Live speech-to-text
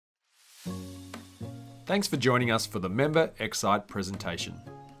Thanks for joining us for the Member xCite presentation.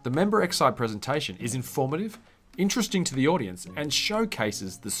 The Member xCite presentation is informative, interesting to the audience, and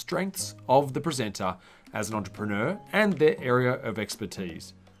showcases the strengths of the presenter as an entrepreneur and their area of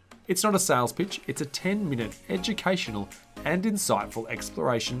expertise. It's not a sales pitch, it's a 10-minute educational and insightful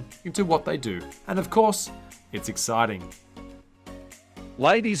exploration into what they do. And of course, it's exciting.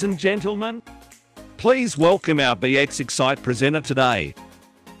 Ladies and gentlemen, please welcome our xCite presenter today,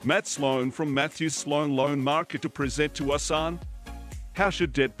 Matt Sloane from Matthew Sloane Loan Market, to present to us on how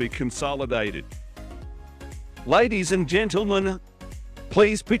should debt be consolidated. Ladies and gentlemen,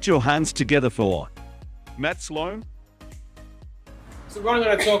 please put your hands together for Matt Sloane. So what I'm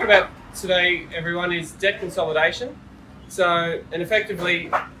going to talk about today, everyone, is debt consolidation. And effectively,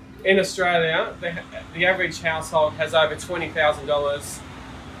 in Australia, the average household has over $20,000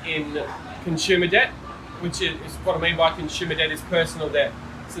 in consumer debt, which is what I mean by consumer debt is personal debt.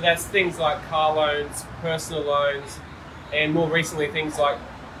 So that's things like car loans, personal loans, and more recently things like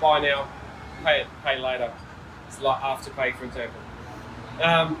buy now, pay later. It's like Afterpay, for example.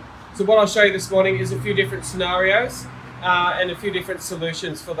 So what I'll show you this morning is a few different scenarios and a few different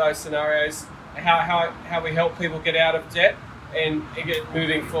solutions for those scenarios, how we help people get out of debt and get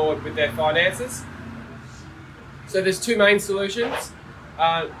moving forward with their finances. So there's two main solutions.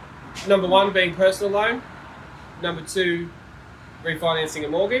 Number one being personal loan. Number two, refinancing a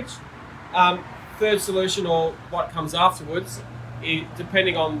mortgage. Third solution, or what comes afterwards,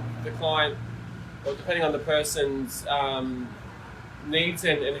 depending on the client or depending on the person's needs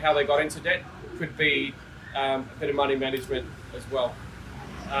and how they got into debt, could be a bit of money management as well.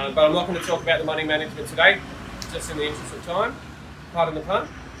 But I'm not going to talk about the money management today, just in the interest of time. Pardon the pun.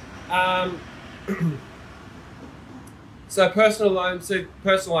 So personal loans,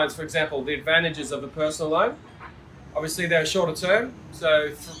 for example, the advantages of a personal loan. Obviously they're shorter term,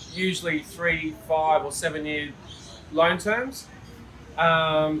 so usually 3, 5 or 7 year loan terms.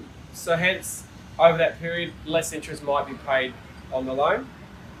 So hence, over that period, less interest might be paid on the loan.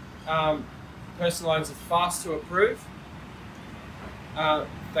 Personal loans are fast to approve.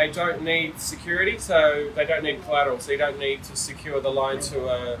 They don't need security, so they don't need collateral, so you don't need to secure the loan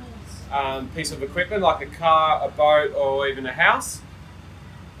to a piece of equipment like a car, a boat, or even a house.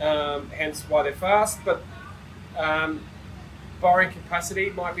 Hence why they're fast. But borrowing capacity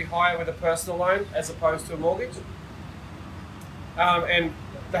might be higher with a personal loan as opposed to a mortgage. And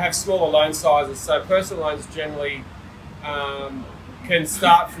they have smaller loan sizes, so personal loans generally can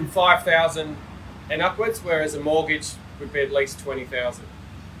start from $5,000 and upwards, whereas a mortgage would be at least $20,000.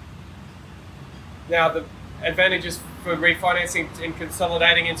 Now, the advantages for refinancing and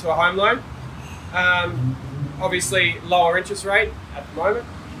consolidating into a home loan, obviously lower interest rate at the moment,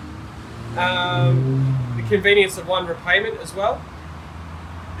 the convenience of one repayment as well,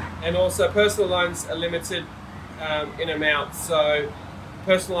 and also personal loans are limited in amount. So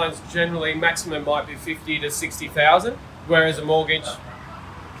personal loans generally maximum might be $50,000 to $60,000, whereas a mortgage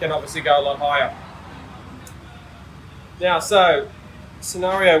can obviously go a lot higher. Now, so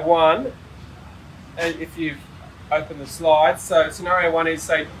scenario one, and if you open the slides, so scenario one is,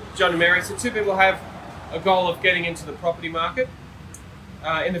 say, John and Mary. So two people have a goal of getting into the property market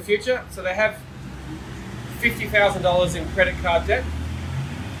in the future. So they have $50,000 in credit card debt.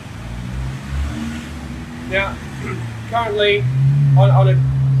 Now, currently,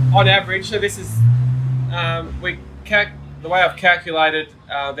 on average, so this is the way I've calculated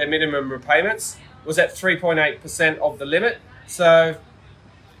their minimum repayments was at 3.8% of the limit. So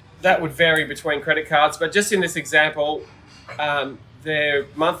that would vary between credit cards, but just in this example, their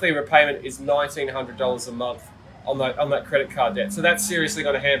monthly repayment is $1,900 a month on that credit card debt. So that's seriously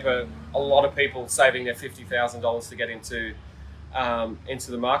going to hamper a lot of people saving their $50,000 to get into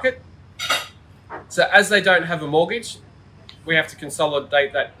the market. So as they don't have a mortgage, we have to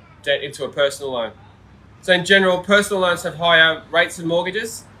consolidate that debt into a personal loan. So in general, personal loans have higher rates than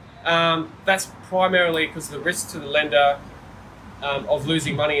mortgages. That's primarily because the risk to the lender of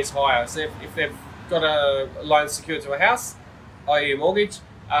losing money is higher. So if they've got a loan secured to a house, i.e. a mortgage,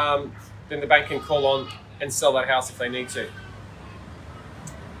 then the bank can call on and sell that house if they need to.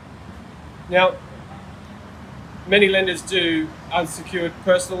 Now, many lenders do unsecured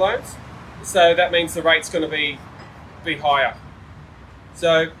personal loans, so that means the rate's going to be higher.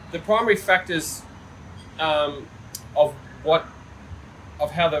 So the primary factors of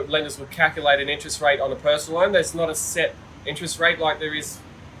how the lenders will calculate an interest rate on a personal loan, there's not a set interest rate like there is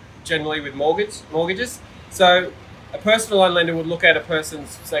generally with mortgages. So a personal loan lender would look at a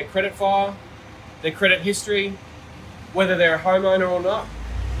person's, say, credit file, their credit history, whether they're a homeowner or not,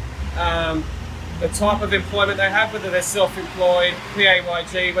 the type of employment they have, whether they're self-employed,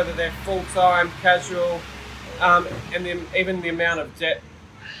 PAYG, whether they're full-time, casual, and then even the amount of debt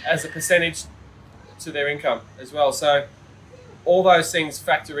as a percentage to their income as well. So all those things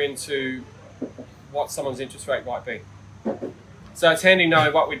factor into what someone's interest rate might be. So it's handy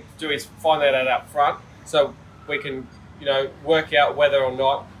knowing what we do is find that out up front, so we can, work out whether or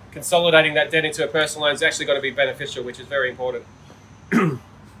not consolidating that debt into a personal loan is actually going to be beneficial, which is very important.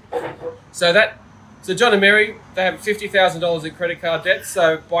 So John and Mary, they have $50,000 in credit card debt.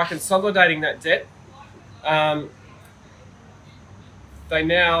 So by consolidating that debt, their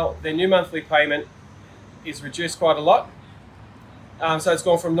new monthly payment is reduced quite a lot. So it's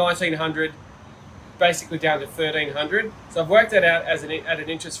gone from $1,900 basically down to $1,300. So I've worked that out as at an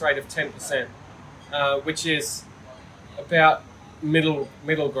interest rate of 10%, which is about middle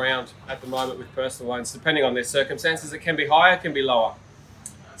ground at the moment with personal loans. Depending on their circumstances, it can be higher, it can be lower.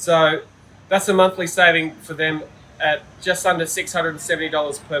 So that's a monthly saving for them at just under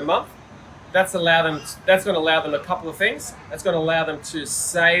 $670 per month. That's going to allow them a couple of things. That's going to allow them to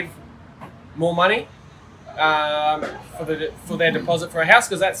save more money for their deposit for a house,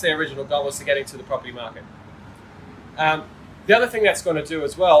 because that's their original goal, was to get into the property market. The other thing that's going to do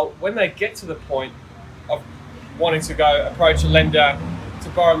as well, when they get to the point of wanting to go approach a lender to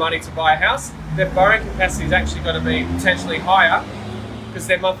borrow money to buy a house, their borrowing capacity is actually going to be potentially higher because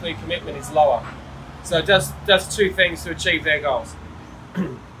their monthly commitment is lower. So it does two things to achieve their goals.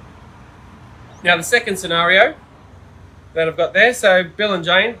 Now the second scenario that I've got there, so Bill and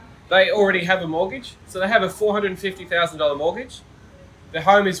Jane, they already have a mortgage. So they have a $450,000 mortgage. Their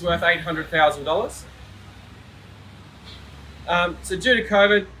home is worth $800,000. So due to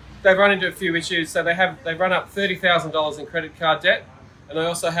COVID, they've run into a few issues. So they've run up $30,000 in credit card debt, and they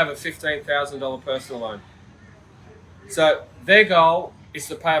also have a $15,000 personal loan. So their goal is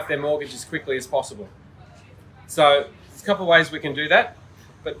to pay off their mortgage as quickly as possible. So there's a couple of ways we can do that,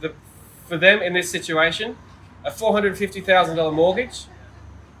 but for them in this situation, a $450,000 mortgage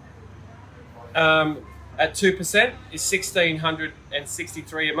at 2% is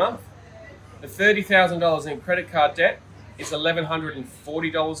 $1,663 a month. The $30,000 in credit card debt is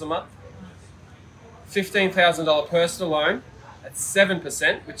 $1,140 a month. $15,000 personal loan at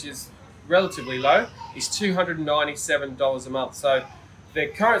 7%, which is relatively low, is $297 a month. So their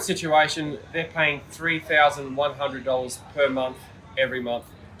current situation, they're paying $3,100 per month every month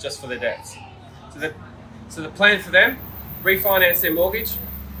just for their debts. So the plan for them, refinance their mortgage,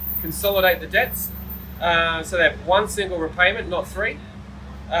 consolidate the debts, so they have one single repayment, not three,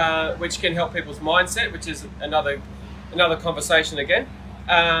 which can help people's mindset, which is another conversation again.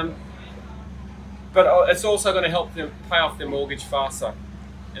 But it's also going to help them pay off their mortgage faster.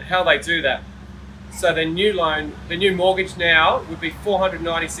 And how they do that. So their new mortgage now would be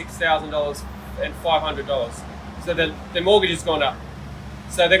 $496,000 and $500. So their mortgage has gone up.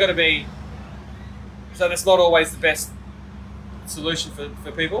 So they're going to be. So that's not always the best solution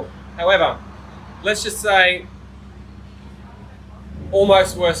for people. However, let's just say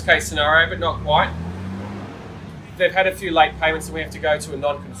almost worst case scenario, but not quite. They've had a few late payments and we have to go to a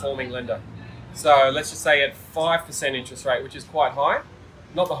non-conforming lender. So let's just say at 5% interest rate, which is quite high.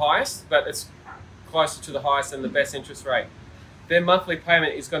 Not the highest, but it's closer to the highest and the best interest rate. Their monthly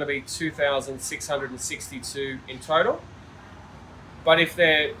payment is going to be $2,662 in total. But if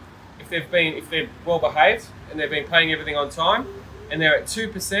they're well behaved and they've been paying everything on time and they're at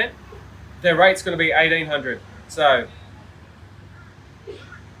 2%, their rate's going to be $1,800.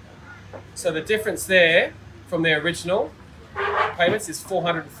 So the difference there from their original payments is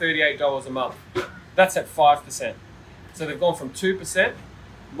 $438 a month. That's at 5%. So they've gone from 2%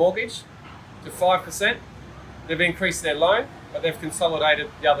 mortgage to 5%. They've increased their loan, but they've consolidated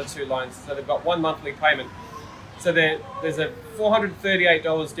the other two loans. So they've got one monthly payment. So there's a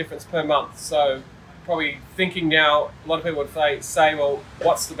 $438 difference per month. So probably thinking now, a lot of people would say, well,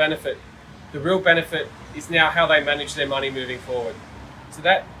 what's the benefit? The real benefit is now how they manage their money moving forward. So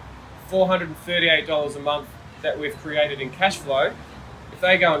that $438 a month that we've created in cash flow, if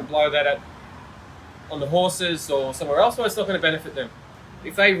they go and blow that on the horses or somewhere else, well, it's not going to benefit them.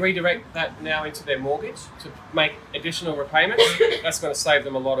 If they redirect that now into their mortgage to make additional repayments, that's going to save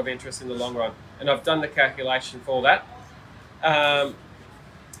them a lot of interest in the long run. And I've done the calculation for that.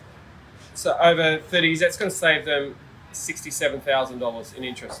 So over 30 years, that's going to save them $67,000 in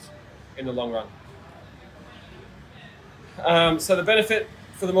interest in the long run. So the benefit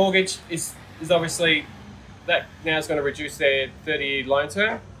for the mortgage is obviously that now is going to reduce their 30-year loan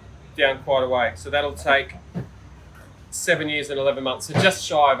term down quite a way. So that'll take 7 years and 11 months, so just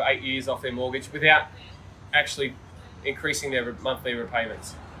shy of 8 years off their mortgage without actually increasing their monthly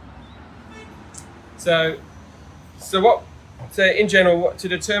repayments. So in general, to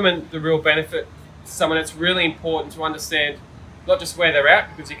determine the real benefit to someone, it's really important to understand not just where they're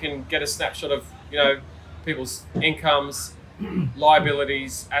at, because you can get a snapshot of, you know, people's incomes,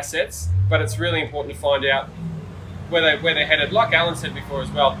 liabilities, assets, but it's really important to find out where they're headed. Like Alan said before as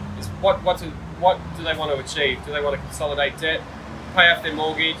well, is what do they want to achieve? Do they want to consolidate debt, pay off their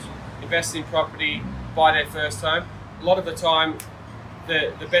mortgage, invest in property, buy their first home? A lot of the time,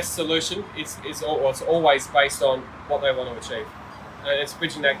 the best solution is always based on what they want to achieve, and it's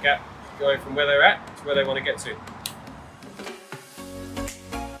bridging that gap, going from where they're at to where they want to get to.